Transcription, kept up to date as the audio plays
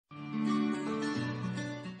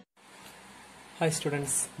Hi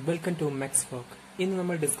students, welcome to MECHS work. ഇന്ന്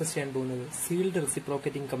നമ്മൾ discuss ചെയ്യാൻ പോകുന്നത് സീൽഡ്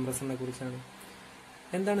റെസിപ്രോക്കേറ്റിംഗ് കംപ്രസറിനെ കുറിച്ചാണ്.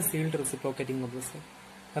 എന്താണ് സീൽഡ് റെസിപ്രോക്കേറ്റിംഗ് കംപ്രസർ?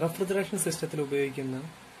 റെഫ്രിജറേഷൻ സിസ്റ്റത്തിൽ ഉപയോഗിക്കുന്ന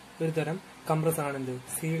ഒരു തരം കംപ്രസർ ആണെന്ത്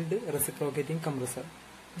സീൽഡ് റെസിപ്രോക്കേറ്റിംഗ് കംപ്രസർ.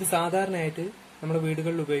 ഇത് സാധാരണയായിട്ട് നമ്മുടെ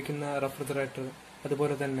വീടുകളിൽ ഉപയോഗിക്കുന്ന റെഫ്രിജറേറ്റർ,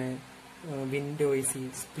 അതുപോലെ തന്നെ window A C,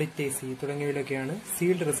 split A C തുടങ്ങിയവയിലൊക്കെയാണ്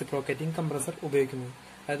sealed reciprocating compressor ഉപയോഗിക്കുന്നത്.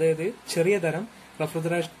 അതായത് ചെറിയ തരം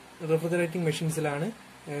റെഫ്രിജറേറ്റിംഗ് മെഷീൻസിലാണ്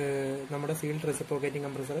നമ്മുടെ സീൽഡ് റെസിപ്രോക്കേറ്റിംഗ്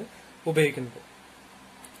കംപ്രസർ ഉപയോഗിക്കുന്നത്.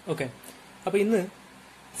 ഓക്കെ, അപ്പൊ ഇന്ന്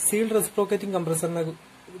സീൽഡ് റെസിപ്രോക്കേറ്റിംഗ് കംപ്രസറിന്റെ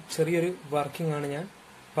ചെറിയൊരു വർക്കിംഗ് ആണ് ഞാൻ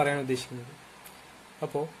പറയാൻ ഉദ്ദേശിക്കുന്നത്.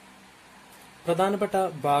 അപ്പോൾ പ്രധാനപ്പെട്ട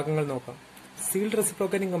ഭാഗങ്ങൾ നോക്കാം. സീൽഡ്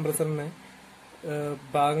റെസിപ്രോക്കേറ്റിംഗ് കംപ്രസറിന്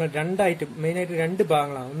ഭാഗങ്ങൾ മെയിനായിട്ട് രണ്ട്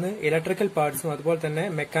ഭാഗങ്ങളാണ്. ഒന്ന് ഇലക്ട്രിക്കൽ പാർട്സും അതുപോലെ തന്നെ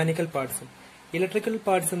മെക്കാനിക്കൽ പാർട്സും. ഇലക്ട്രിക്കൽ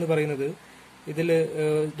പാർട്സ് എന്ന് പറയുന്നത് ഇതിൽ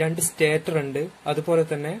രണ്ട് സ്റ്റേറ്റർ ഉണ്ട്, അതുപോലെ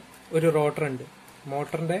തന്നെ ഒരു റോട്ടർ ഉണ്ട്.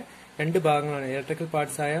 മോട്ടറിന്റെ രണ്ട് ഭാഗങ്ങളാണ്. ഇലക്ട്രിക്കൽ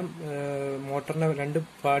പാർട്സ് ആയ മോട്ടറിന്റെ രണ്ട്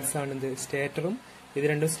പാർട്സ് ആണ് ഇത് സ്റ്റേറ്ററും, ഇത്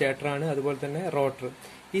രണ്ടും സ്റ്റേറ്ററാണ്, അതുപോലെ തന്നെ റോട്ടർ.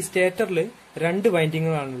 ഈ സ്റ്റേറ്ററിൽ രണ്ട്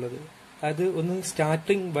വൈൻഡിങ്ങുകളാണുള്ളത്. അത് ഒന്ന്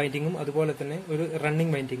സ്റ്റാർട്ടിംഗ് വൈൻഡിങ്ങും അതുപോലെ തന്നെ ഒരു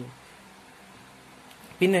റണ്ണിംഗ് വൈൻഡിങ്ങും.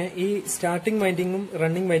 പിന്നെ ഈ സ്റ്റാർട്ടിംഗ് വൈൻഡിങ്ങും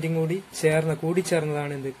റണ്ണിംഗ് വൈൻഡിങ്ങും കൂടി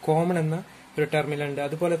ചേർന്നതാണ് ഇത് കോമൺ എന്ന ഒരു ടെർമിനൽ ഉണ്ട്.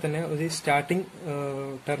 അതുപോലെ തന്നെ ഒരു സ്റ്റാർട്ടിംഗ്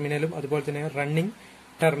ടെർമിനലും അതുപോലെ തന്നെ റണ്ണിംഗ്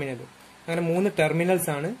ടെർമിനലും. അങ്ങനെ മൂന്ന് ടെർമിനൽസ്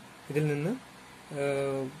ആണ് ഇതിൽ നിന്ന്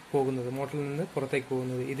പോകുന്നത്, മോട്ടറിൽ നിന്ന് പുറത്തേക്ക്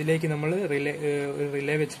പോകുന്നത്. ഇതിലേക്ക് നമ്മൾ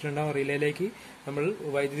റിലേ വെച്ചിട്ടുണ്ടാവും. റിലേയിലേക്ക് നമ്മൾ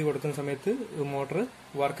വൈദ്യുതി കൊടുക്കുന്ന സമയത്ത് മോട്ടർ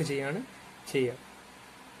വർക്ക് ചെയ്യുക.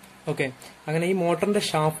 ഓക്കെ, അങ്ങനെ ഈ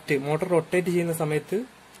മോട്ടർ റൊട്ടേറ്റ് ചെയ്യുന്ന സമയത്ത്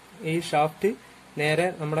ഈ ഷാഫ്റ്റ് നേരെ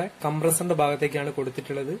നമ്മുടെ കംപ്രസറിന്റെ ഭാഗത്തേക്കാണ്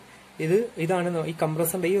കൊടുത്തിട്ടുള്ളത്. ഇതാണ് ഈ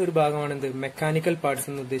കംപ്രസറിന്റെ ഈ ഒരു ഭാഗമാണ് എന്ത് മെക്കാനിക്കൽ പാർട്സ്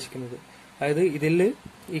എന്ന് ഉദ്ദേശിക്കുന്നത്. അതായത് ഇതിൽ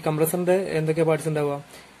ഈ കംപ്രസറിന്റെ എന്തൊക്കെ പാർട്സ് ഉണ്ടാവുക?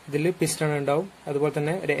 ഇതിൽ പിസ്റ്റൺ ഉണ്ടാവും, അതുപോലെ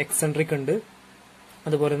തന്നെ ഒരു എക്സെൻട്രിക് ഉണ്ട്,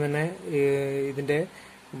 അതുപോലെ തന്നെ ഇതിന്റെ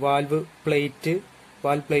വാൽവ്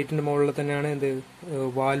പ്ലേറ്റിന്റെ മുകളിൽ തന്നെയാണ് എന്ത്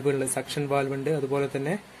വാൽവ് ഉള്ളത്. സക്ഷൻ വാൽവ് ഉണ്ട്, അതുപോലെ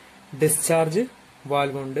തന്നെ ഡിസ്ചാർജ്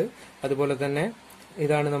വാൽവ് ഉണ്ട്, അതുപോലെ തന്നെ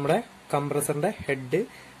ഇതാണ് നമ്മുടെ കംപ്രസറിന്റെ ഹെഡ്.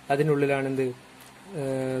 അതിനുള്ളിലാണ് എന്ത്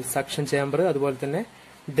സക്ഷൻ ചേംബർ, അതുപോലെ തന്നെ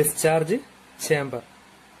ഡിസ്ചാർജ് ചേംബർ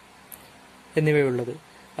എന്നിവയുള്ളത്.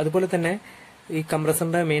 അതുപോലെ തന്നെ ഈ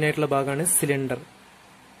കംപ്രസറിന്റെ മെയിൻ ആയിട്ടുള്ള ഭാഗമാണ് സിലിണ്ടർ.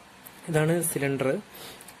 ഇതാണ് സിലിണ്ടർ.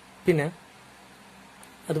 പിന്നെ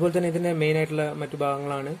അതുപോലെ തന്നെ ഇതിന്റെ മെയിൻ ആയിട്ടുള്ള മറ്റു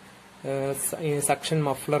ഭാഗങ്ങളാണ് സക്ഷൻ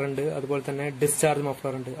മഫ്ലർ ഉണ്ട്, അതുപോലെ തന്നെ ഡിസ്ചാർജ്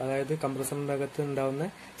മഫ്ലർ ഉണ്ട്. അതായത് കംപ്രസറിന്റെ അകത്ത് ഉണ്ടാവുന്ന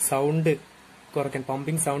സൗണ്ട് കുറയ്ക്കാൻ,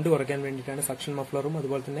 പമ്പിംഗ് സൗണ്ട് കുറയ്ക്കാൻ വേണ്ടിയിട്ടാണ് സക്ഷൻ മഫ്ലറും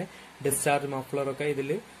അതുപോലെ തന്നെ ഡിസ്ചാർജ് മഫ്ലറും ഒക്കെ ഇതിൽ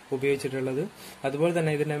ഉപയോഗിച്ചിട്ടുള്ളത്. അതുപോലെ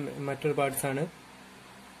തന്നെ ഇതിന്റെ മറ്റൊരു പാർട്സ് ആണ്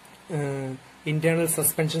ഇന്റേണൽ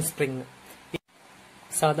സസ്പെൻഷൻ സ്പ്രിംഗ്.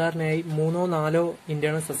 സാധാരണയായി 3-4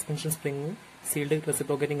 internal suspension spring sealed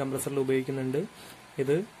reciprocating കംപ്രസറിൽ ഉപയോഗിക്കുന്നുണ്ട്.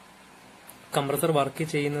 ഇത് കംപ്രസർ വർക്ക്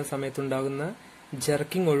ചെയ്യുന്ന സമയത്തുണ്ടാകുന്ന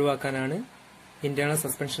ജെർക്കിംഗ് ഒഴിവാക്കാനാണ് ഇന്റേണൽ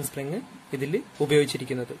സസ്പെൻഷൻ സ്പ്രിംഗ് ഇതിൽ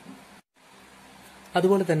ഉപയോഗിച്ചിരിക്കുന്നത്.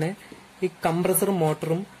 അതുപോലെ തന്നെ ഈ കംപ്രസറും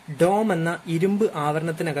മോട്ടറും ഡോം എന്ന ഇരുമ്പ്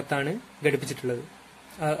ആവരണത്തിനകത്താണ് ഘടിപ്പിച്ചിട്ടുള്ളത്.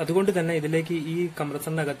 അതുകൊണ്ട് തന്നെ ഇതിലേക്ക് ഈ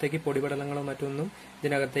കംപ്രസറിന്റെ അകത്തേക്ക് പൊടിപടലങ്ങളോ മറ്റൊന്നും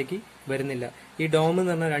ഇതിനകത്തേക്ക് വരുന്നില്ല. ഈ ഡോം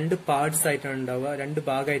എന്ന് പറഞ്ഞാൽ രണ്ട് പാർട്സ് ആയിട്ടാണ് ഉണ്ടാവുക, രണ്ട്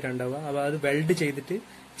ഭാഗമായിട്ടാണ് ഉണ്ടാവുക. അപ്പോൾ അത് വെൽഡ് ചെയ്തിട്ട്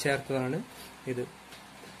ചേർത്തതാണ് ഇത്.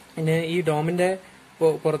 പിന്നെ ഈ ഡോമിന്റെ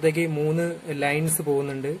പുറത്തേക്ക് 3 ലൈൻസ്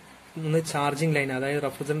പോകുന്നുണ്ട്. ഒന്ന് ചാർജിങ് ലൈൻ, അതായത്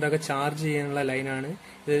റെഫ്രിജറന്റ് ഒക്കെ ചാർജ് ചെയ്യാനുള്ള ലൈനാണ്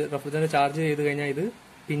ഇത്. റെഫ്രിജറന്റ് ചാർജ് ചെയ്ത് കഴിഞ്ഞാൽ ഇത്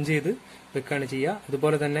പിഞ്ച് ചെയ്ത് വെക്കുകയാണ് ചെയ്യുക.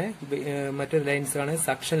 അതുപോലെ തന്നെ മറ്റൊരു ലൈൻസ് ആണ്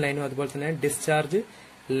സക്ഷൻ ലൈനും അതുപോലെ തന്നെ ഡിസ്ചാർജ്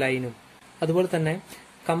ലൈനും. അതുപോലെ തന്നെ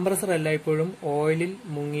കംപ്രസർ എല്ലായ്പ്പോഴും ഓയിലിൽ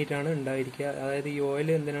മുങ്ങിയിട്ടാണ് ഉണ്ടായിരിക്കുക. അതായത് ഈ ഓയിൽ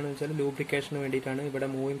എന്തിനാണെന്ന് വെച്ചാൽ ലൂബ്രിക്കേഷന് വേണ്ടിയിട്ടാണ്. ഇവിടെ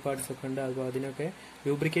മൂവിംഗ് പാർട്സ് ഒക്കെ ഉണ്ട്, അപ്പോൾ അതിനൊക്കെ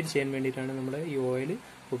ലൂബ്രിക്കേറ്റ് ചെയ്യാൻ വേണ്ടിയിട്ടാണ് നമ്മൾ ഈ ഓയിൽ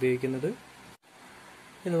ഉപയോഗിക്കുന്നത്.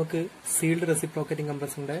 ഇനി നമുക്ക് സീൽഡ് റെസിപ്രോക്കേറ്റിംഗ്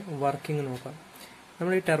കംപ്രസറിന്റെ വർക്കിംഗ് നോക്കാം.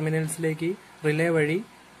 നമ്മൾ ഈ ടെർമിനൽസിലേക്ക് റിലേ വഴി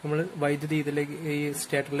നമ്മൾ വൈദ്യുതി ഈ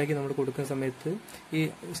സ്റ്റേറ്ററിലേക്ക് നമ്മൾ കൊടുക്കുന്ന സമയത്ത് ഈ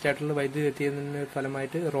സ്റ്റേറ്ററിൽ വൈദ്യുതി എത്തിയതിന്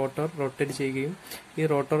ഫലമായിട്ട് റോട്ടർ റൊട്ടേറ്റ് ചെയ്യുകയും ഈ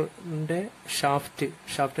റോട്ടറിന്റെ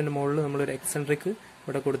ഷാഫ്റ്റിന്റെ മുകളിൽ നമ്മളൊരു എക്സെൻട്രിക്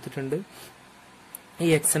ഇവിടെ കൊടുത്തിട്ടുണ്ട്. ഈ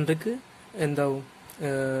എക്സെൻട്രിക് എന്താവും?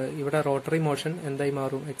 ഇവിടെ റോട്ടറി മോഷൻ എന്തായി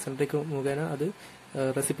മാറും? എക്സെൻട്രിക് മുഖേന അത്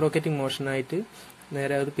റെസിപ്രോക്കേറ്റിംഗ് മോഷനായിട്ട്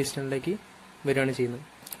നേരെ അത് പിസ്റ്റണിലേക്ക് വരികയാണ് ചെയ്യുന്നത്.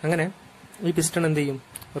 അങ്ങനെ ഈ പിസ്റ്റൺ എന്ത് ചെയ്യും?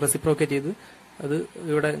 റെസിപ്രോക്കേറ്റ് ചെയ്ത് അത്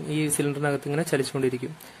ഇവിടെ ഈ സിലിണ്ടറിനകത്ത് ഇങ്ങനെ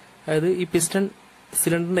ചലിച്ചുകൊണ്ടിരിക്കും. അതായത് ഈ പിസ്റ്റൺ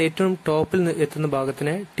സിലിണ്ടറിന്റെ ഏറ്റവും ടോപ്പിൽ എത്തുന്ന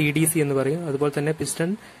ഭാഗത്തിനെ TDC എന്ന് പറയും. അതുപോലെ തന്നെ പിസ്റ്റൺ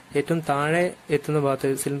ഏറ്റവും താഴെ എത്തുന്ന ഭാഗത്ത്,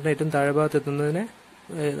 സിലിണ്ടറിന്റെ ഏറ്റവും താഴെ ഭാഗത്ത് എത്തുന്നതിനെ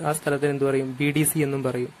ആ സ്ഥലത്തിന് എന്ത് പറയും? BDC എന്നും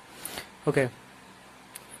പറയും. ഓക്കെ,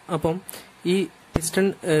 അപ്പം ഈ പിസ്റ്റൺ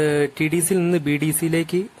TDCയിൽ നിന്ന്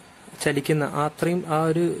BDCയിലേക്ക് ചലിക്കുന്ന അത്രയും ആ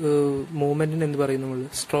ഒരു മൂവ്മെന്റിന് എന്ത് പറയും? നമ്മൾ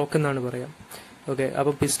സ്ട്രോക്ക് എന്നാണ് പറയാം. ഓക്കെ,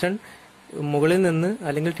 അപ്പൊ പിസ്റ്റൺ മുകളിൽ നിന്ന്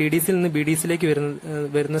അല്ലെങ്കിൽ TDCയിൽ നിന്ന് BDCയിലേക്ക്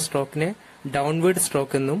വരുന്ന സ്ട്രോക്കിനെ ഡൗൺവേർഡ്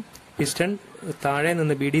സ്ട്രോക്ക് എന്നും പിസ്റ്റൺ താഴെ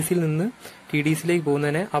നിന്ന് BDCയിൽ നിന്ന് TDCയിലേക്ക്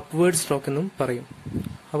പോകുന്നതിനെ അപ്വേർഡ് സ്ട്രോക്ക് എന്നും പറയും.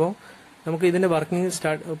 അപ്പോൾ നമുക്ക് ഇതിന്റെ വർക്കിംഗ്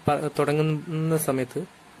തുടങ്ങുന്ന സമയത്ത്,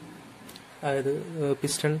 അതായത്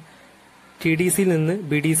പിസ്റ്റൺ TDCയിൽ നിന്ന്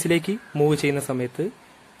BDCയിലേക്ക് മൂവ് ചെയ്യുന്ന സമയത്ത്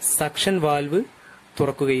സക്ഷൻ വാൽവ്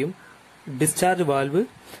തുറക്കുകയും ഡിസ്ചാർജ് വാൽവ്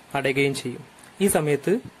അടയുകയും ചെയ്യും. ഈ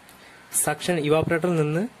സമയത്ത് സക്ഷൻ ഇവാപറേറ്ററിൽ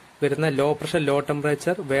നിന്ന് വരുന്ന low pressure low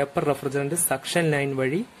temperature vapour refrigerant suction line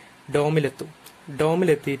വഴി ഡോമിലെത്തും.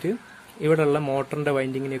 ഡോമിലെത്തിയിട്ട് ഇവിടെയുള്ള മോട്ടറിന്റെ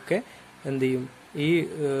വൈൻഡിങ്ങിനെയൊക്കെ എന്ത് ചെയ്യും, ഈ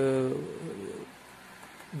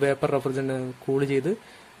വേപ്പർ റെഫ്രിജറന്റ് കൂൾ ചെയ്ത്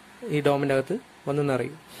ഈ ഡോമിന്റെ അകത്ത് വന്ന്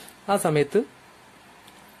നിറയും. ആ സമയത്ത്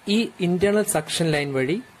ഈ ഇന്റേണൽ സക്ഷൻ ലൈൻ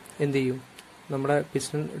വഴി എന്ത് ചെയ്യും, നമ്മുടെ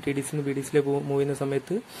പിസ്റ്റൺ TDCന്ന് BDCയിലേക്ക് മൂവ് ചെയ്യുന്ന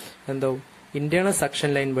സമയത്ത് എന്താവും, ഇന്റേണൽ സക്ഷൻ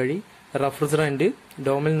ലൈൻ വഴി റെഫ്രിജറന്റ്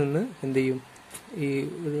ഡോമിൽ നിന്ന് എന്ത് ചെയ്യും, ഈ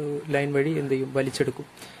ലൈൻ വഴി എന്ത് ചെയ്യും,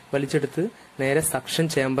 വലിച്ചെടുത്ത് നേരെ സക്ഷൻ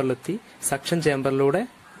ചേമ്പറിലെത്തി സക്ഷൻ ചേമ്പറിലൂടെ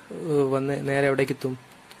വന്ന് നേരെ എവിടേക്ക് എത്തും,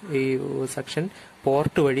 ഈ സക്ഷൻ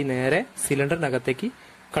പോർട്ട് വഴി നേരെ സിലിണ്ടറിനകത്തേക്ക്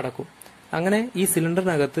കടക്കും. അങ്ങനെ ഈ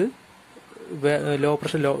സിലിണ്ടറിനകത്ത് low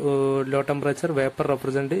pressure low temperature vapour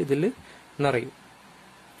refrigerant ഇതിൽ നിറയും.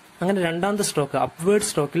 അങ്ങനെ രണ്ടാമത്തെ സ്ട്രോക്ക് അപ്വേർഡ്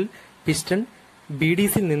സ്ട്രോക്കിൽ പിസ്റ്റൺ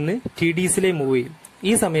BDCയിൽ നിന്ന് TDCയിലേക്ക് മൂവ് ചെയ്യും.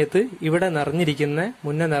 ഈ സമയത്ത് ഇവിടെ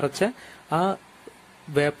മുന്നേ നിറച്ച ആ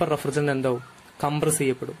വേപ്പർ റെഫ്രിജറന്റ് എന്താവും, കംപ്രസ്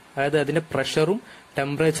ചെയ്യപ്പെടും. അതായത് അതിന്റെ പ്രഷറും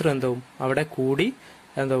ടെമ്പറേച്ചറും എന്താവും അവിടെ കൂടി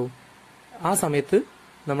എന്താവും. ആ സമയത്ത്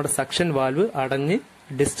നമ്മുടെ സക്ഷൻ വാൽവ് അടഞ്ഞ്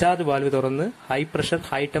ഡിസ്ചാർജ് വാൽവ് തുറന്ന് high pressure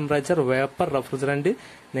high temperature vapour refrigerant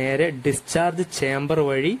നേരെ ഡിസ്ചാർജ് ചേംബർ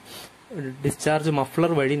വഴി ഡിസ്ചാർജ്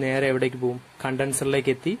മഫ്ലർ വഴി നേരെ എവിടേക്ക് പോകും,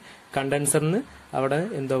 കണ്ടൻസറിലേക്ക് എത്തി കണ്ടൻസറിന് അവിടെ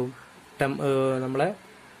എന്താവും, നമ്മളെ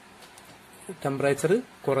ടെമ്പറേച്ചർ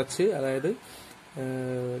കുറച്ച്, അതായത്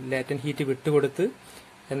ലാറ്റൻ ഹീറ്റ് വിട്ടുകൊടുത്ത്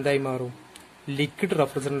എന്തായി മാറും, ലിക്വിഡ്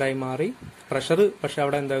റെഫ്രിജറന്റായി മാറി. പ്രഷർ പക്ഷെ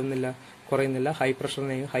അവിടെ എന്താകുന്നില്ല, കുറയുന്നില്ല.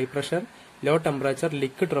 High pressure low temperature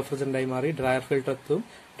liquid റെഫ്രിജറന്റായി മാറി ഡ്രയർ ഫിൽട്ടർ എത്തും.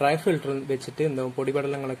 ഡ്രയർ ഫിൽട്ടർ വെച്ചിട്ട് എന്താവും,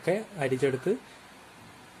 പൊടിപടലങ്ങളൊക്കെ അരിച്ചെടുത്ത്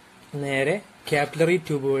നേരെ കാപ്പിലറി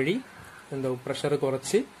ട്യൂബ് വഴി എന്താവും പ്രഷർ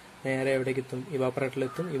കുറച്ച് നേരെ എവിടേക്ക് എത്തും,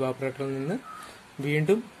 ഇവാപറേറ്ററിലെത്തും. ഇവാപറേറ്ററിൽ നിന്ന്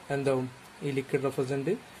വീണ്ടും എന്താവും, ഈ ലിക്വിഡ്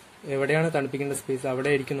റെഫ്രിജറന്റ് എവിടെയാണ് തണുപ്പിക്കേണ്ട സ്പേസ് അവിടെ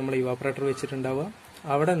ആയിരിക്കും നമ്മൾ ഇവാപറേറ്റർ വെച്ചിട്ടുണ്ടാവുക.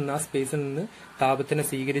 അവിടെ നിന്ന് ആ സ്പേസിൽ നിന്ന് താപത്തിനെ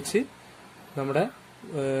സ്വീകരിച്ച് നമ്മുടെ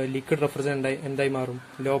ലിക്വിഡ് റെഫ്രിജറന്റ് എന്തായി മാറും,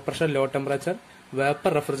 low pressure low temperature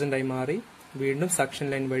vapour റെഫ്രിജറന്റായി മാറി വീണ്ടും സക്ഷൻ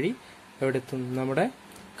ലൈൻ വഴി എവിടെ എത്തും, നമ്മുടെ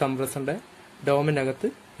കംപ്രസറിന്റെ ഡോമിന്റെ അകത്ത്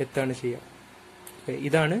എത്തുകയാണ് ചെയ്യുക.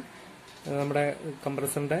 ഇതാണ് നമ്മുടെ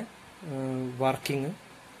കംപ്രസറിന്റെ വർക്കിംഗ്.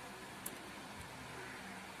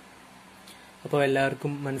 അപ്പോൾ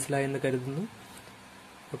എല്ലാവർക്കും മനസ്സിലായെന്ന് കരുതുന്നു.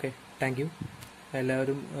 Okay, thank you.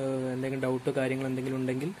 എല്ലാവരും എന്തെങ്കിലും ഡൗട്ടോ കാര്യങ്ങൾ എന്തെങ്കിലും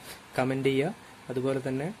ഉണ്ടെങ്കിൽ കമന്റ് ചെയ്യുക. അതുപോലെ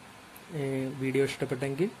തന്നെ വീഡിയോ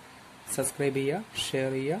ഇഷ്ടപ്പെട്ടെങ്കിൽ സബ്സ്ക്രൈബ് ചെയ്യുക,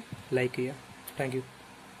 ഷെയർ ചെയ്യുക, ലൈക്ക് ചെയ്യുക. Thank you.